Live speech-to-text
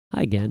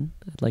Hi again.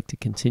 I'd like to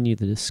continue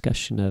the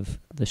discussion of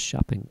the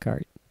shopping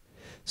cart.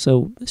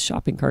 So the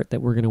shopping cart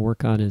that we're going to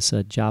work on is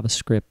a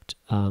JavaScript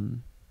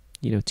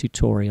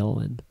tutorial,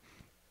 and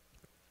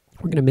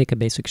we're going to make a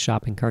basic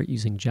shopping cart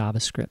using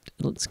JavaScript.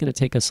 It's going to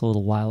take us a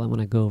little while. I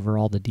want to go over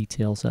all the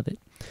details of it.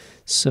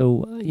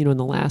 So, in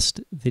the last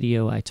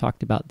video I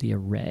talked about the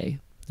array,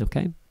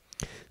 okay?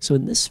 So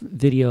in this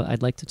video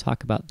I'd like to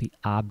talk about the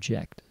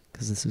object,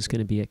 because this is going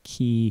to be a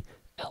key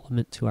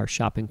element to our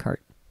shopping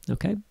cart,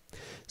 okay?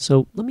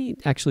 So let me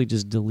actually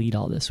just delete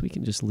all this. We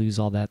can just lose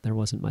all that. There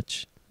wasn't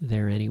much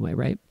there anyway,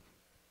 right?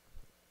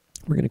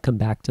 We're going to come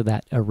back to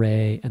that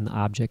array and the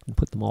object and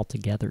put them all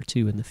together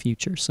too in the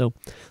future. So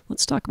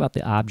let's talk about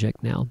the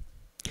object now.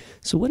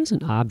 So what is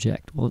an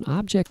object? Well, an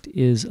object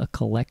is a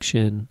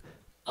collection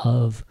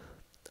of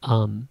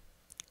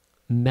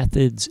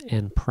methods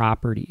and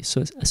properties.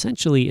 So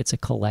essentially it's a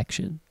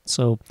collection.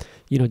 So,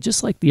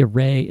 just like the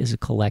array is a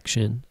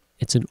collection,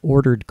 it's an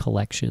ordered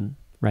collection,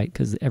 right?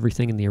 Because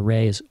everything in the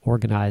array is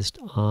organized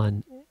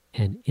on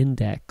an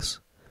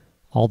index.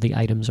 All the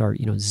items are,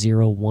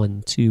 0,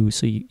 1, 2.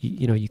 So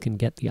you can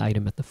get the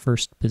item at the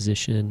first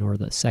position or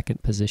the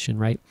second position,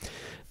 right?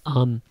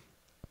 An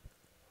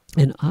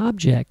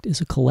object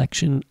is a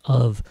collection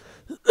of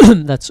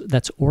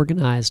that's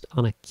organized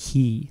on a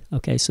key.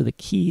 Okay, so the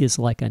key is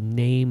like a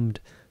named,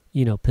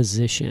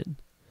 position.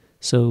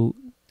 So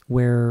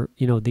where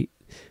the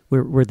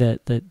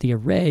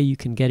array, you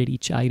can get at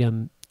each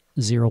item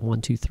 0,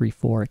 1, 2, 3,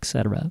 4,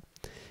 etc.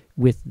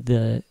 With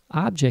the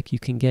object, you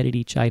can get at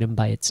each item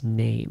by its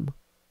name.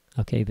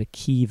 Okay, the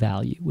key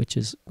value,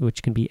 which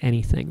can be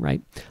anything,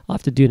 right? I'll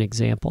have to do an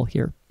example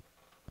here.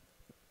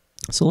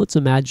 So let's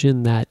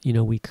imagine that,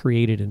 we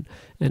created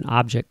an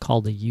object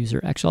called a user.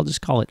 Actually, I'll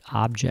just call it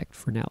object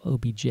for now,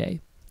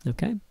 obj,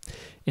 okay?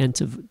 And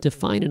to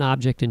define an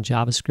object in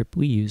JavaScript,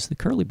 we use the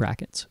curly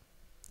brackets.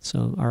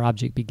 So our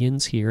object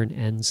begins here and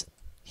ends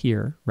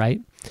here,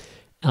 right?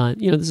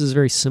 This is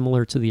very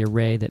similar to the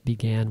array that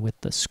began with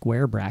the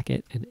square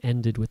bracket and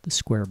ended with the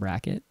square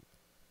bracket,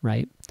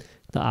 right?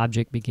 The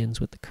object begins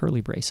with the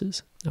curly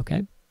braces,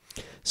 okay?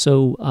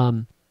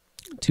 So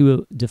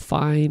to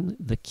define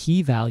the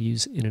key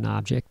values in an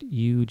object,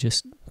 you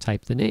just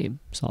type the name.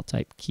 So I'll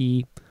type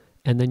key,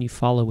 and then you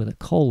follow with a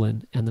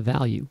colon and the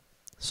value.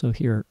 So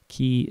here,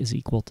 key is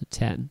equal to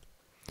 10.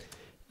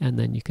 And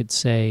then you could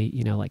say,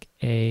 like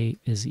A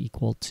is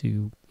equal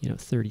to,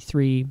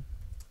 33,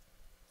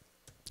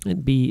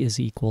 and B is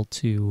equal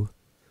to,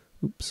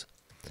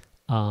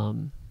 a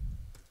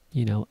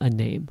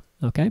name,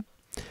 okay?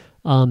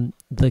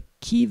 The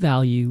key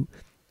value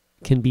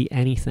can be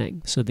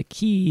anything. So the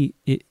key,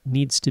 it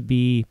needs to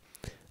be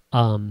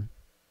a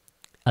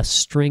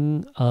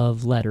string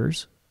of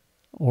letters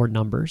or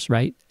numbers,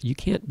 right? You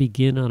can't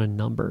begin on a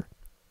number,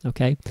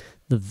 okay?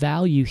 The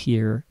value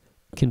here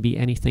can be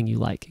anything you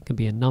like. It can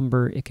be a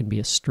number, it can be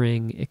a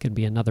string, it can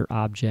be another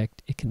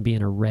object, it can be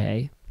an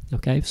array,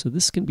 okay? So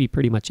this can be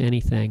pretty much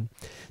anything.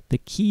 The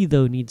key,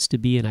 though, needs to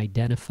be an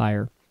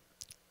identifier.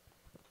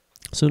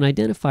 So an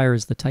identifier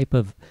is the type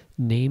of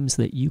names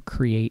that you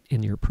create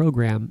in your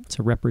program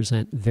to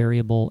represent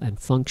variable and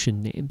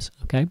function names,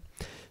 okay?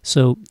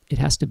 So it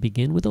has to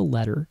begin with a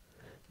letter.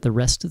 The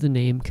rest of the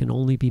name can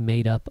only be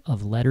made up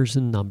of letters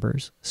and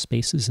numbers.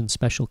 Spaces and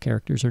special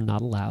characters are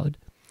not allowed.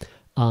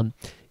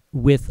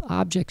 With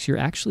objects, you're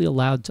actually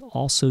allowed to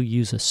also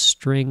use a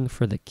string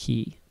for the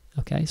key,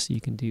 okay? So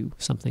you can do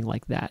something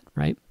like that,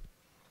 right?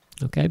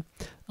 Okay,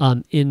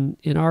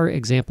 in our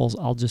examples,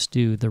 I'll just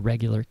do the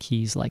regular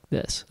keys like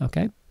this,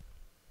 okay?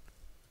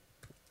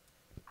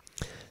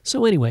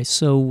 So anyway,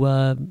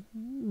 what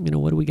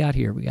do we got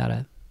here? We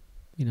got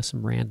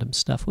some random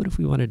stuff. What if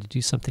we wanted to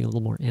do something a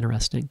little more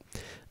interesting?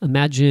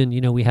 Imagine,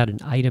 we had an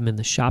item in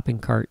the shopping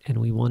cart and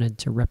we wanted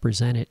to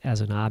represent it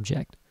as an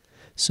object.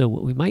 So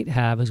what we might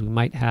have is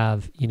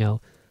the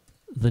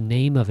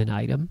name of an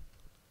item.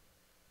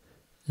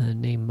 The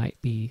name might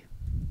be,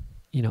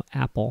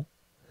 Apple.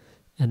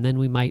 And then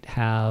we might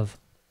have,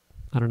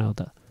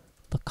 the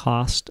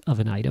cost of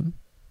an item.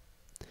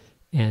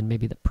 And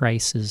maybe the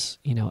price is,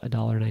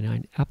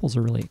 $1.99. Apples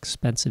are really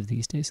expensive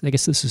these days. I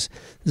guess this is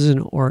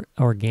an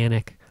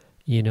organic,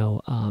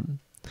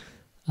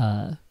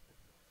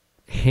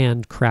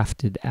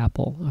 handcrafted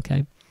apple,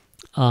 okay?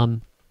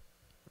 And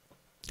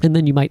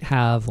then you might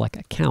have like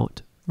a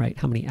count, right?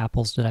 How many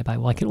apples did I buy?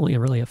 Well, I can only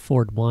really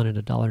afford one at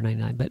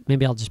 $1.99, but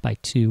maybe I'll just buy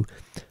two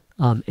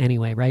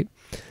anyway, right?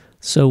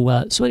 So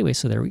anyway,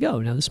 so there we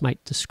go. Now this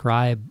might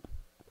describe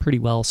pretty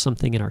well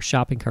something in our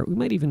shopping cart. We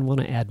might even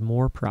want to add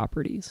more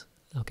properties,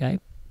 okay?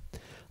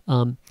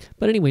 But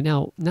anyway,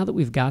 now that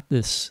we've got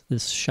this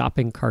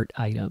shopping cart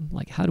item,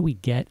 like how do we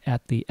get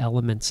at the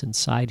elements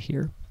inside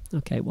here?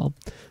 Okay, well,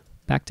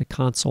 back to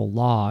console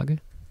log.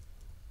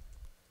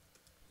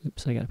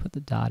 Oops, I got to put the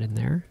dot in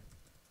there,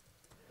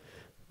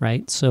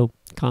 right? So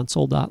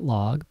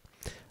console.log.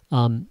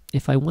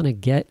 If I want to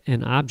get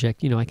an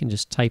object, I can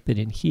just type it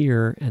in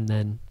here and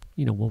then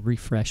we'll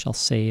refresh. I'll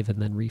save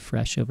and then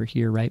refresh over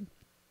here, right?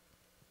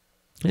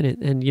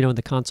 And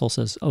the console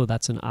says, oh,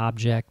 that's an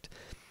object.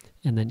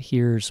 And then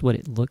here's what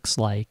it looks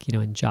like, you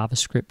know, in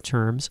JavaScript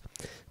terms.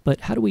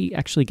 But how do we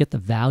actually get the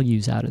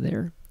values out of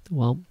there?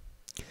 Well,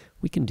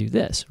 we can do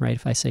this, right?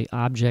 If I say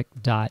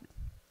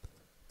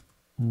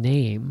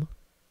object.name,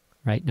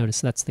 right?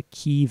 Notice that's the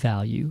key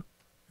value,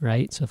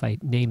 right? So if I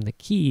name the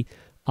key,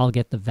 I'll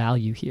get the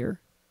value here,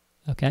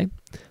 okay?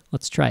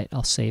 Let's try it.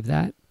 I'll save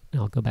that,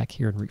 and I'll go back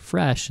here and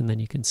refresh, and then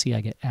you can see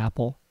I get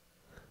apple,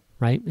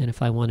 right? And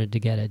if I wanted to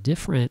get a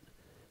different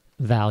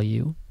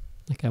value,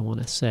 like I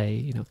want to say,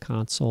 you know,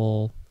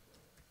 console.log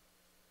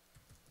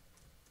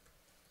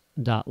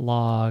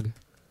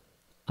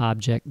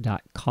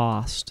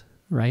object.cost,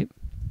 right?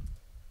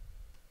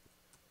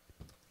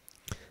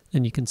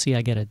 Then you can see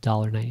I get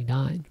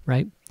 $1.99,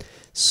 right?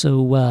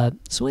 So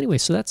anyway,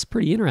 so that's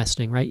pretty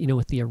interesting, right? You know,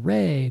 with the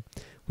array,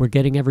 we're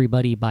getting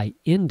everybody by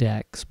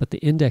index, but the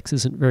index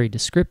isn't very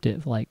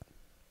descriptive, like,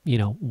 you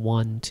know,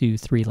 1, 2,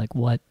 3, like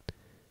what,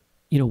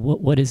 you know,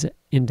 what is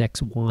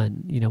index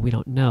 1? You know, we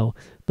don't know.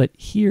 But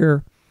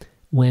here,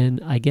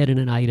 when I get in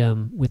an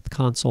item with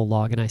console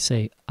log and I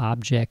say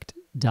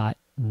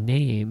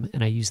object.name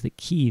and I use the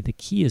key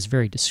is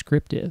very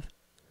descriptive,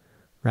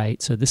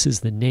 right? So this is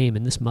the name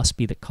and this must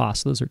be the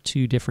cost. Those are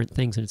two different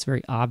things, and it's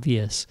very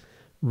obvious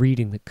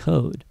reading the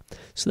code.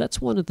 So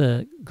that's one of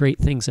the great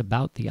things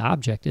about the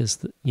object is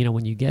that, you know,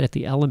 when you get at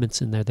the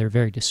elements in there, they're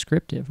very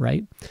descriptive,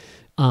 right?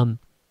 On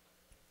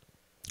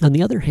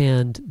the other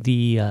hand,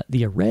 the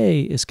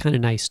array is kind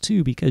of nice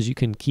too because you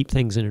can keep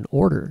things in an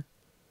order,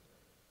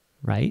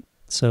 right?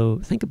 So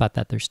think about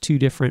that. There's two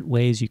different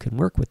ways you can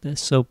work with this.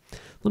 So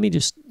let me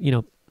just, you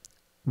know,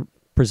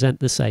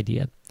 present this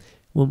idea.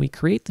 When we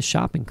create the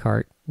shopping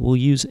cart, we'll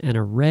use an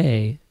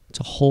array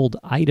to hold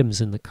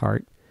items in the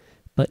cart,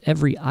 but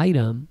every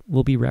item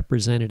will be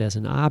represented as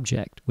an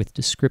object with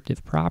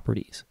descriptive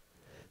properties.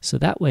 So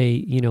that way,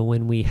 you know,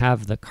 when we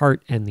have the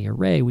cart and the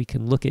array, we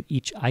can look at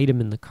each item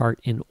in the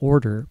cart in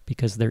order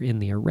because they're in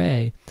the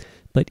array,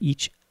 but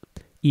each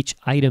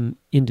item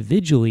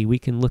individually, we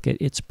can look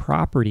at its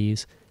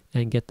properties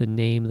and get the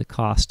name, the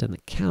cost, and the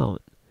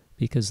count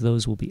because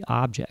those will be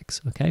objects,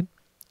 okay?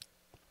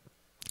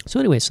 So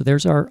anyway, so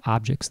there's our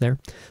objects there.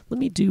 Let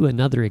me do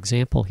another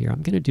example here.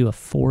 I'm going to do a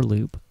for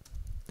loop.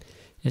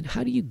 And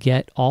how do you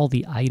get all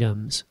the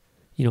items,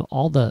 you know,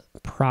 all the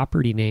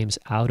property names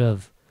out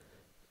of,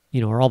 you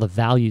know, or all the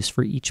values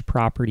for each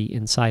property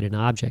inside an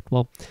object?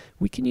 Well,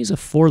 we can use a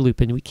for loop,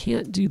 and we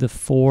can't do the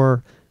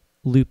for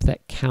loop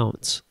that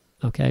counts,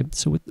 okay?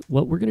 So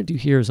what we're going to do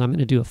here is I'm going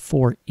to do a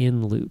for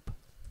in loop.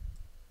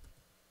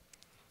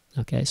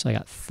 Okay, so I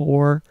got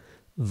for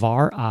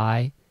var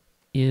I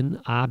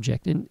in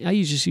object, and I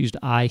just used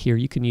I here.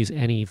 You can use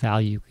any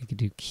value. You could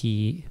do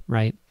key,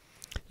 right?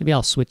 Maybe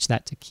I'll switch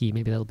that to key.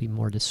 Maybe that'll be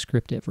more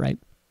descriptive, right?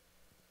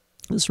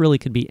 This really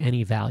could be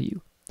any value.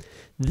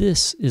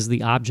 This is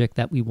the object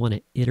that we want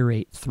to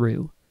iterate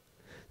through.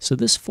 So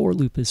this for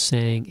loop is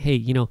saying, hey,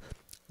 you know,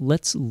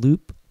 let's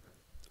loop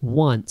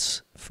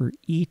once for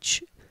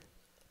each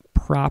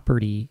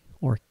property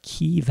or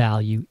key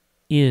value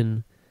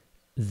in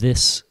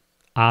this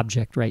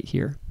object right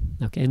here.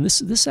 Okay, and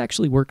this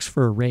actually works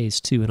for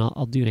arrays too, and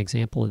I'll do an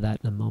example of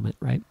that in a moment,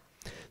 right?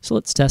 So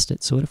let's test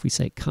it. So what if we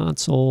say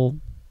console.log,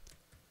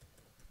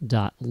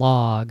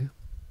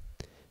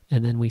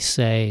 and then we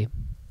say,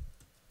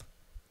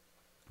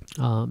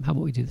 how about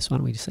we do this? Why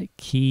don't we just say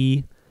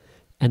key,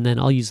 and then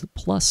I'll use the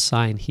plus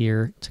sign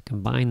here to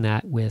combine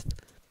that with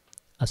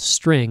a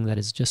string that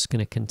is just going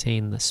to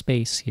contain the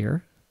space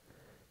here,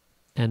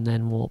 and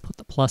then we'll put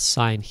the plus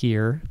sign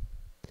here,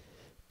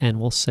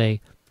 and we'll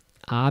say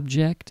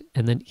object,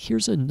 and then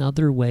here's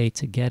another way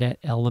to get at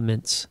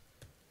elements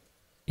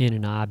in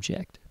an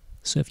object.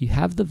 So if you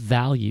have the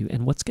value,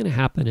 and what's going to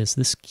happen is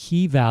this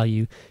key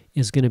value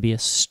is going to be a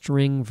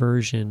string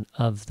version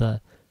of the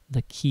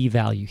key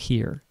value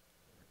here.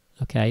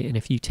 Okay, and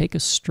if you take a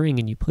string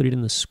and you put it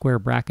in the square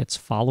brackets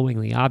following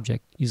the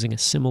object using a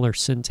similar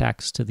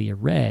syntax to the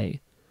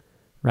array,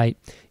 right,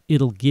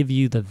 it'll give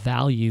you the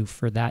value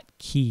for that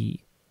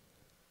key,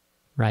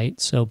 right?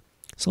 So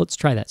let's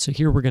try that. So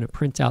here we're going to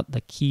print out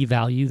the key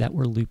value that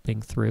we're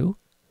looping through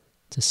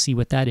to see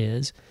what that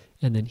is.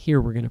 And then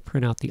here we're going to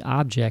print out the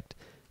object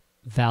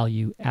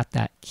value at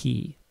that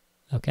key.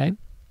 Okay?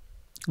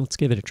 Let's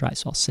give it a try.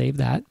 So I'll save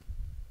that.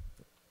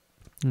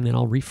 And then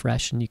I'll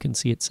refresh, and you can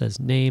see it says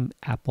name,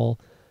 apple,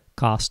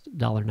 cost,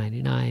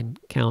 $1.99,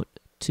 count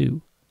 2.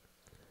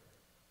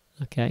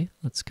 Okay?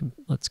 Let's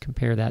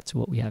compare that to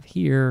what we have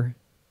here.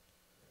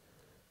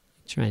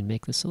 Try and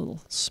make this a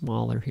little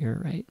smaller here,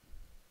 right?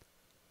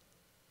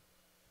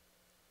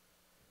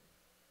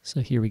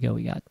 So here we go.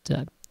 We got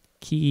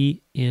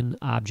key in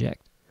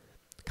object,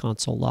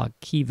 console log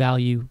key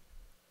value,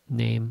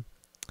 name,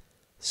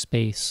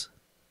 space.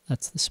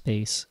 That's the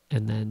space,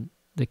 and then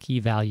the key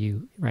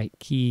value, right?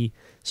 Key.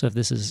 So if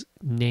this is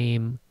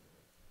name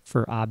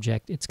for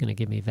object, it's going to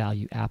give me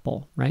value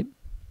apple, right?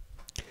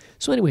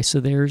 So anyway,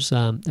 so there's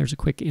a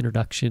quick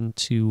introduction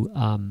to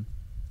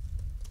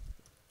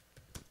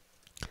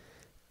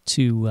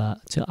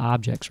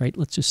objects, right?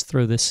 Let's just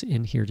throw this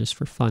in here just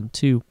for fun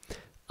too.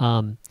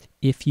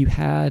 If you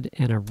had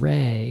an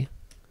array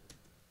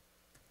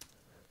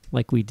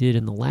like we did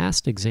in the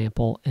last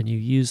example, and you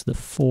use the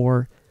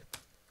for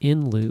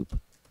in loop,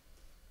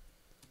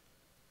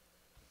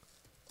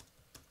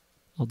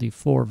 I'll do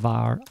for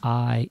var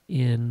I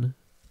in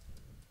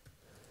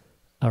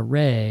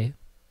array.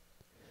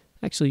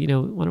 Actually,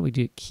 why don't we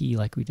do a key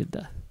like we did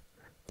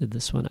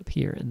this one up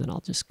here, and then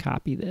I'll just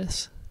copy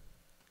this.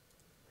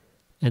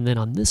 And then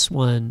on this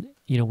one,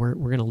 we're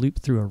going to loop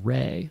through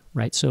array,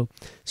 right? So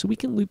we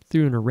can loop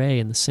through an array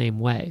in the same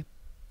way.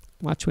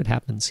 Watch what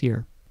happens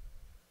here.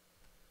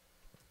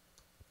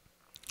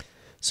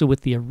 So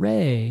with the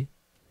array,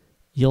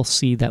 you'll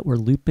see that we're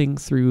looping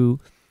through,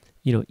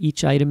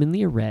 each item in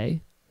the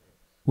array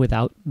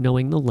without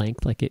knowing the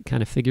length, like it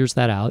kind of figures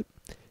that out.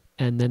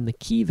 And then the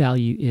key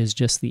value is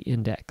just the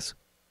index.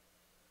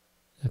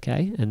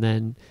 Okay, and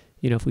then,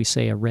 if we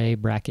say array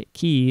bracket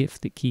key,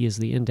 if the key is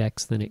the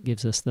index, then it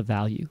gives us the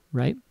value,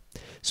 right?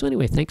 So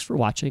anyway, thanks for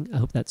watching. I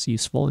hope that's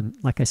useful. And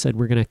like I said,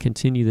 we're going to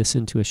continue this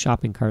into a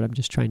shopping cart. I'm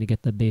just trying to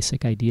get the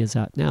basic ideas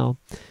out now.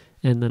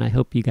 And then I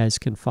hope you guys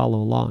can follow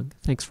along.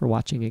 Thanks for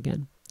watching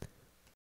again.